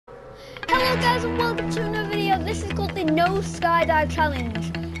Hello guys and welcome to another video. This is called the No Skydive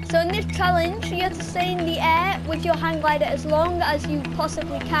Challenge. So in this challenge you have to stay in the air with your hang glider as long as you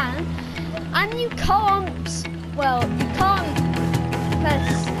possibly can. And you can't press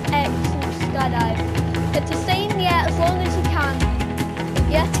X and skydive. You have to stay in the air as long as you can.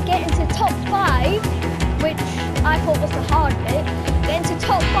 You have to get into top 5, which I thought was the hard bit. Get into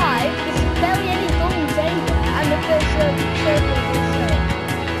top 5, there's barely any guns anywhere, and the first circle is so.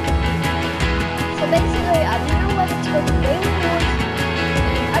 So basically, I don't know whether to go to Whale Wars.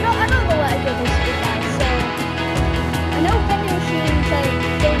 I don't know where to go this week, guys. So I know vending machines can't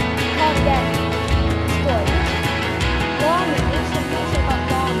get destroyed. Llamas, some people about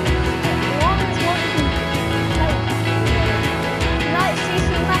llamas. Llamas won't even help. You might see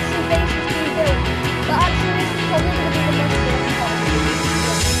some massive bases being built, but actually this is probably going to be the most difficult.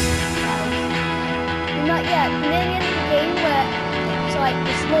 Not yet. Near the end of the game where it's like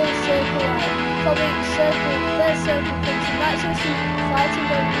the small circle, like probably first circle things, you might see some fighting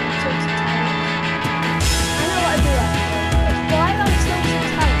going on in tilted towers. I know what I do actually. Let's fly around tilted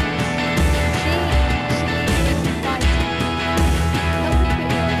towers. See fighting. That would be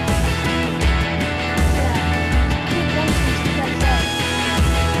good. Yeah. Keep wanting to press up.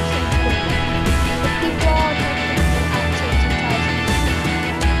 But people are talking about tilted towers.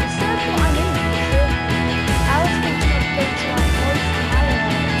 The circle I'm in. I was thinking of going to like North Carolina.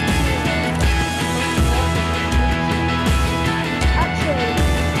 Actually,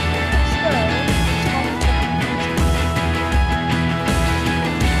 let's go.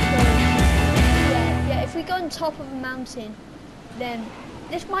 Yeah, if we go on top of a mountain, then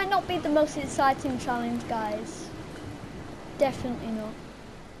this might not be the most exciting challenge, guys. Definitely not.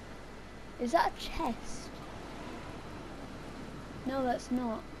 Is that a chest? No, that's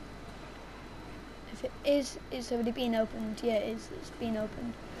not. If it is, it's already been opened. Yeah, it is. It's been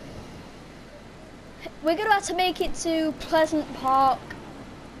opened. We're going to have to make it to Pleasant Park.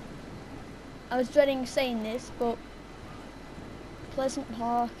 I was dreading saying this, but Pleasant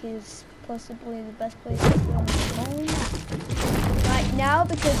Park is possibly the best place to go home right now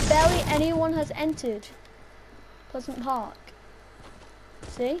because barely anyone has entered Pleasant Park.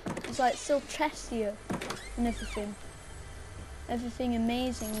 See? It's like still chests here and everything. Everything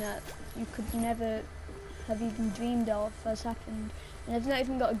amazing that you could never have even dreamed of has happened. And I've not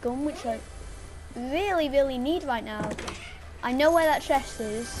even got a gun, which I really need right now. I know where that chest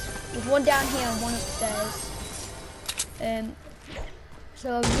is. There's one down here and one upstairs.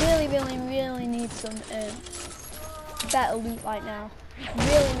 So I really need some better loot right now.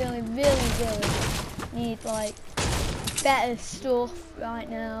 Really need like better stuff right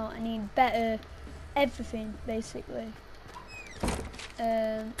now. I need better everything basically.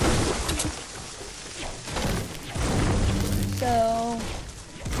 So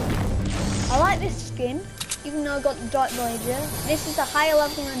I like this skin, even though I got the Dark Voyager. This is a higher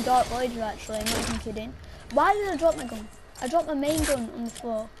level than Dark Voyager actually, I'm not even kidding. Why did I drop my gun? I dropped my main gun on the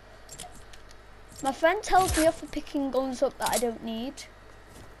floor. My friend tells me off for picking guns up that I don't need.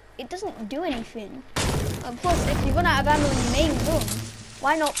 It doesn't do anything. And plus, if you run out of ammo in your main gun,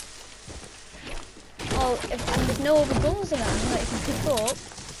 why not? Well, and there's no other guns around that you can pick up,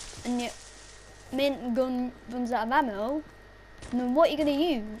 and your main gun runs out of ammo, and then what are you going to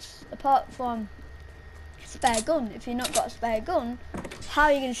use apart from a spare gun? If you've not got a spare gun, how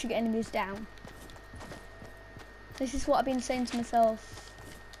are you going to shoot enemies down? This is what I've been saying to myself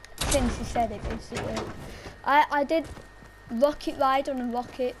since he said it, basically. I did rocket ride on a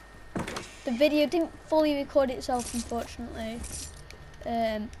rocket. The video didn't fully record itself, unfortunately.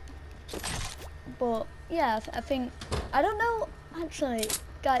 But yeah, I think, I don't know, actually,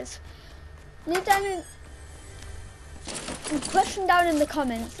 guys, leave down a question down in the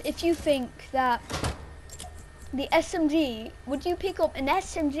comments if you think that the SMG, would you pick up an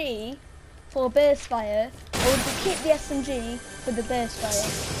SMG for a burst fire, or would you keep the SMG for the burst fire?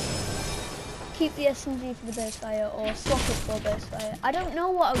 Keep the SMG for the burst fire, or swap it for a burst fire? I don't know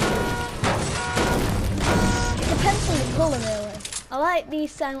what I would do. It depends on the colour, really. I like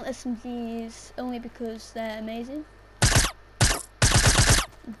these silent SMGs only because they're amazing.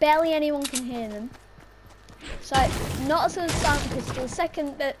 Barely anyone can hear them. So not as good as silent pistol,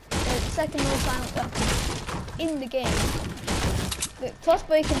 second most silent weapon in the game. The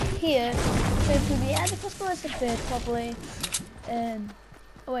crossbow you can hear go through the air. The crossbow is the third probably.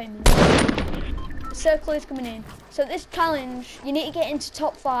 Oh wait a minute. The circle is coming in. So this challenge, you need to get into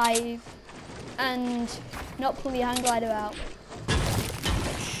top 5 and not pull your hang glider out.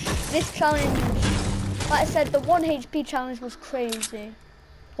 This challenge, like I said, the 1 HP challenge was crazy.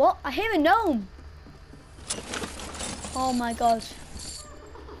 What? I hear a gnome! Oh my god.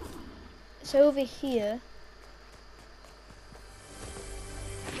 it's over here.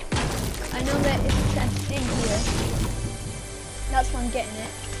 I know that it's a chest in here. That's why I'm getting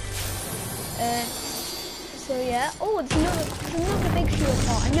it. So yeah. Oh, there's another big shield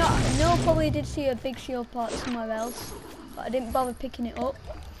part. I know I probably did see a big shield part somewhere else, but I didn't bother picking it up.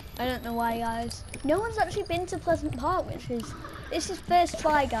 I don't know why, guys. No one's actually been to Pleasant Park, this is first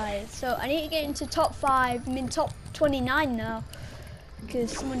try, guys. So I need to get into top 5. I'm in top 29 now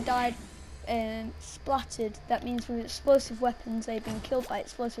because someone died splattered. That means with explosive weapons, they've been killed by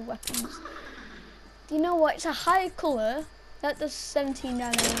explosive weapons. You know what? It's a high colour. That does 17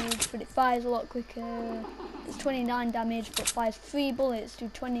 damage, but it fires a lot quicker. It's 29 damage, but fires 3 bullets, do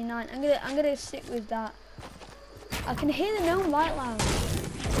 29. I'm gonna stick with that. I can hear the gnome right loud.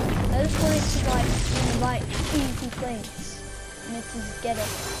 I just want it to like in the right easy place, and it is get it.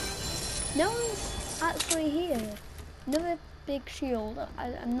 No one's actually here. Another big shield.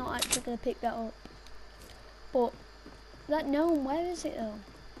 I'm not actually gonna pick that up. But that gnome, where is it though?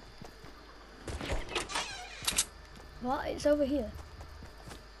 What? It's over here.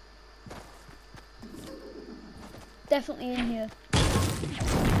 Definitely in here.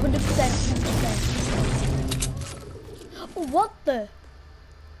 100%. Oh, what the?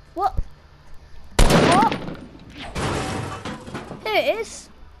 What? What? Here it is.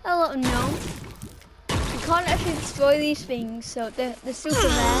 A little gnome. You can't actually destroy these things, so they're super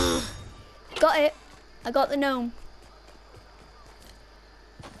rare. Got it. I got the gnome.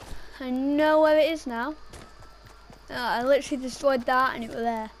 I know where it is now. I literally destroyed that and it was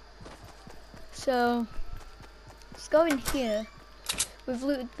there. So let's go in here. We've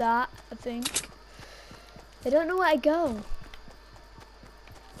looted that, I think. I don't know where I go.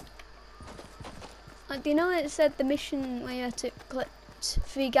 Like, do you know when it said the mission where you had to collect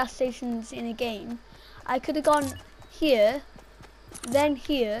 3 gas stations in a game? I could have gone here, then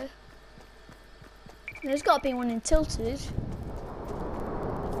here. There's got to be one in Tilted.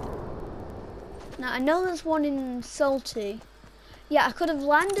 Now I know there's one in Salty. Yeah, I could have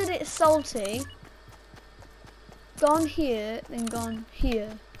landed at Salty, gone here, then gone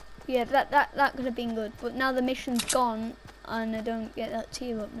here. Yeah, that could have been good. But now the mission's gone, and I don't get that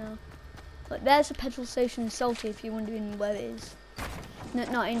tier up now. But there's a petrol station in Salty if you're wondering where it is. No,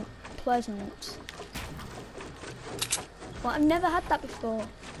 not in Pleasant. Well, I've never had that before.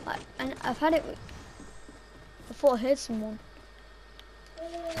 And I've had it. I thought I heard someone.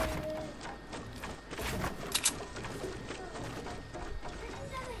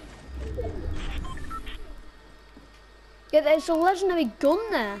 Yeah, there's a legendary gun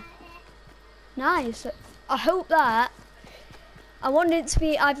there. Nice. I hope that. I want it to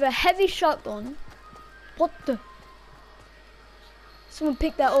be either a heavy shotgun. What the? Someone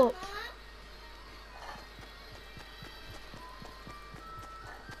picked that up.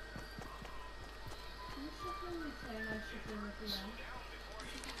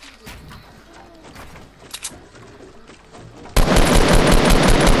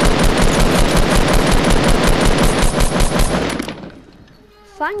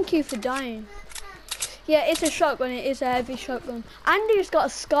 Thank you for dying. Yeah, it's a shotgun, it is a heavy shotgun. Andy's got a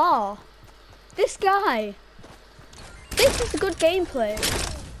scar. This guy. This is good gameplay.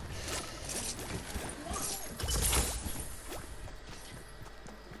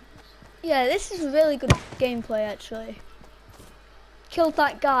 Yeah, this is really good gameplay actually. Killed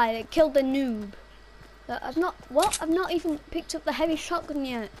that guy, that killed the noob. I've not even picked up the heavy shotgun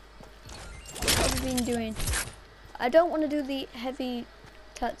yet. What have we been doing? I don't want to do the heavy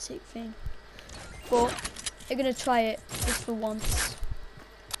tactic thing, but I'm gonna try it just for once.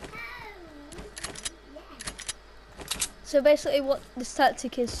 So basically what this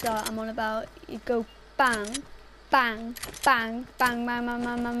tactic is that I'm on about, you go bang, bang, bang, bang, bang, bang,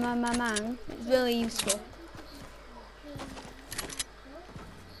 bang, bang, bang, bang, bang. It's really useful.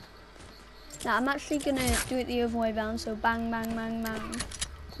 Now I'm actually gonna do it the other way around, so bang, bang, bang, bang.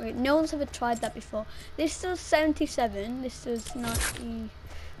 Wait, no one's ever tried that before. This does 77, this does 90.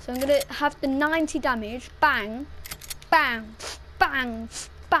 So I'm gonna have the 90 damage, bang, bang, bang,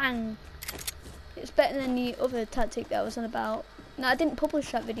 bang. It's better than the other tactic that I was on about. No, I didn't publish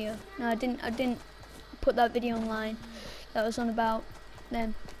that video. No, I didn't put that video online. That was on about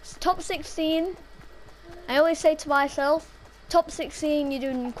them. It's top 16. I always say to myself, top 16, you're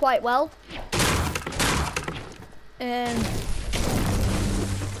doing quite well.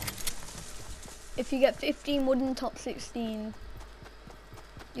 If you get 15 wooden top 16,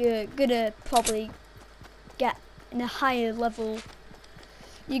 you're gonna probably get in a higher level.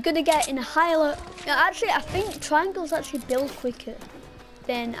 You're gonna get in a higher level. Actually, I think triangles actually build quicker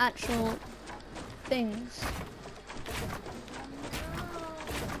than actual things.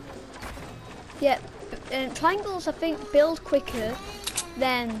 Yeah, triangles I think build quicker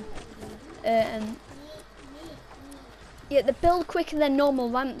than yeah, they build quicker than normal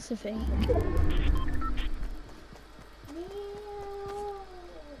ramps, I think.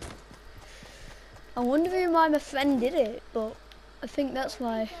 I wonder why my friend did it, but I think that's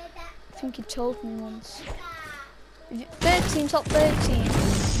why. I think he told me once. 13, top 13.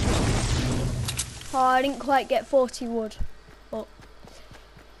 Oh, I didn't quite get 40 wood, but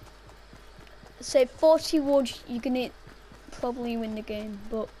say 40 wood, you're gonna probably win the game,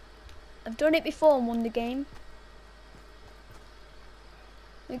 but I've done it before and won the game.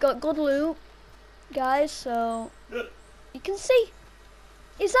 We got good loot, guys, so you can see.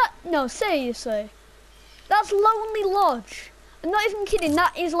 Is that, no, seriously, that's Lonely Lodge. I'm not even kidding,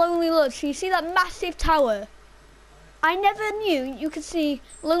 that is Lonely Lodge. So you see that massive tower? I never knew you could see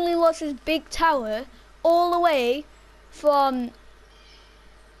Lonely Lodge's big tower all the way from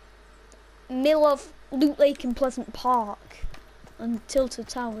middle of Loot Lake and Pleasant Park and Tilted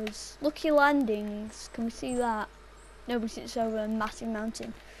Towers. Lucky Landings, can we see that? Nobody sits over a massive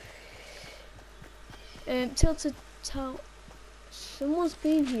mountain. Tilted Tower, someone's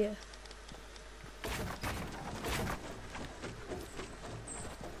been here.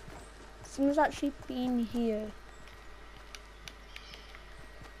 Someone's actually been here.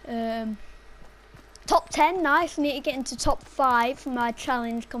 Top 10, nice. I need to get into top 5 for my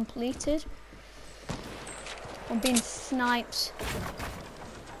challenge completed. I'm being sniped.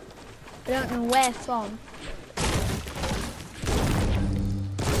 I don't know where from.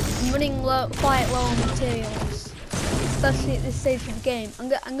 I'm running quite low on materials, especially at this stage of the game.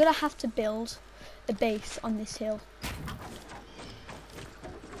 I'm gonna have to build a base on this hill.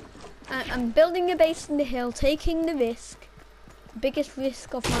 I'm building a base on the hill, taking the risk, biggest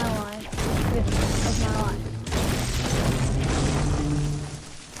risk of my life.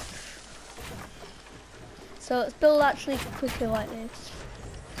 So let's build actually quicker like this.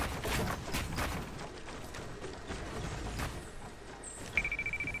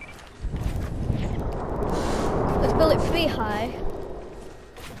 Let's build it 3 high.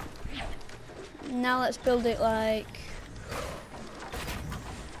 Now let's build it like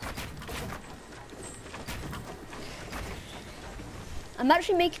I'm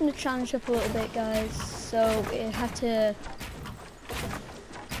actually making the challenge up a little bit, guys, so we have to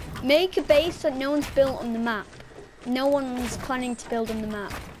make a base that no one's built on the map. No one's planning to build on the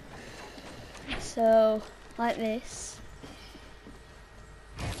map. So, like this.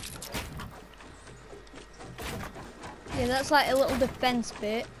 Yeah, that's like a little defense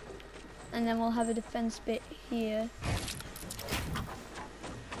bit. And then we'll have a defense bit here.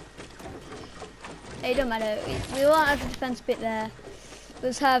 It don't matter, we won't have a defense bit there.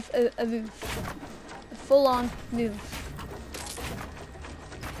 Let's have a roof, a full-on roof.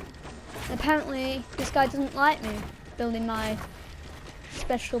 Apparently, this guy doesn't like me building my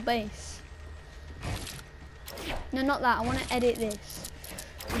special base. No, not that, I want to edit this.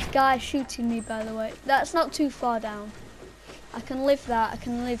 This guy's shooting me, by the way. That's not too far down. I can live that,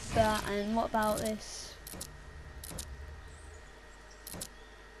 and what about this?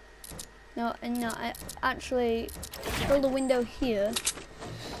 No, I actually build a window here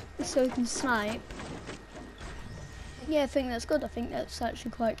so you can snipe. Yeah, I think that's good. I think that's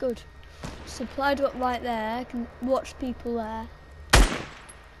actually quite good. Supply drop right there. I can watch people there.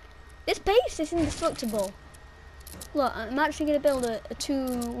 This base is indestructible. Look, I'm actually going to build a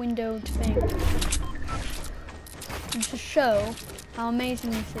 2-windowed thing. And to show how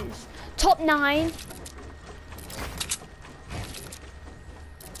amazing this is. Top 9.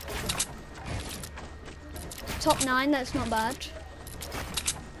 Top 9, that's not bad.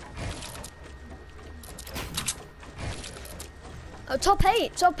 Oh, top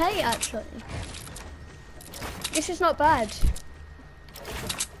 8 actually. This is not bad.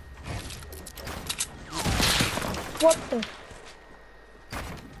 What the?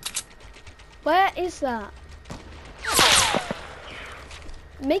 Where is that?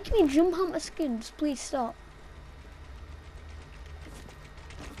 Make me jump out my skins, please stop.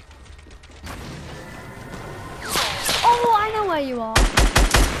 Oh, I know where you are.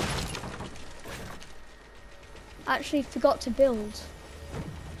 Actually forgot to build.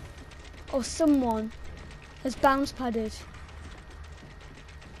 Or someone has bounce padded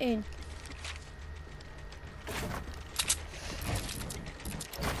in.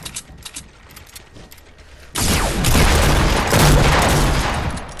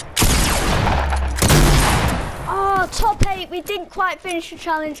 Oh, top 8. We didn't quite finish the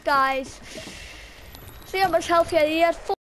challenge, guys. See how much health he had. He had 4.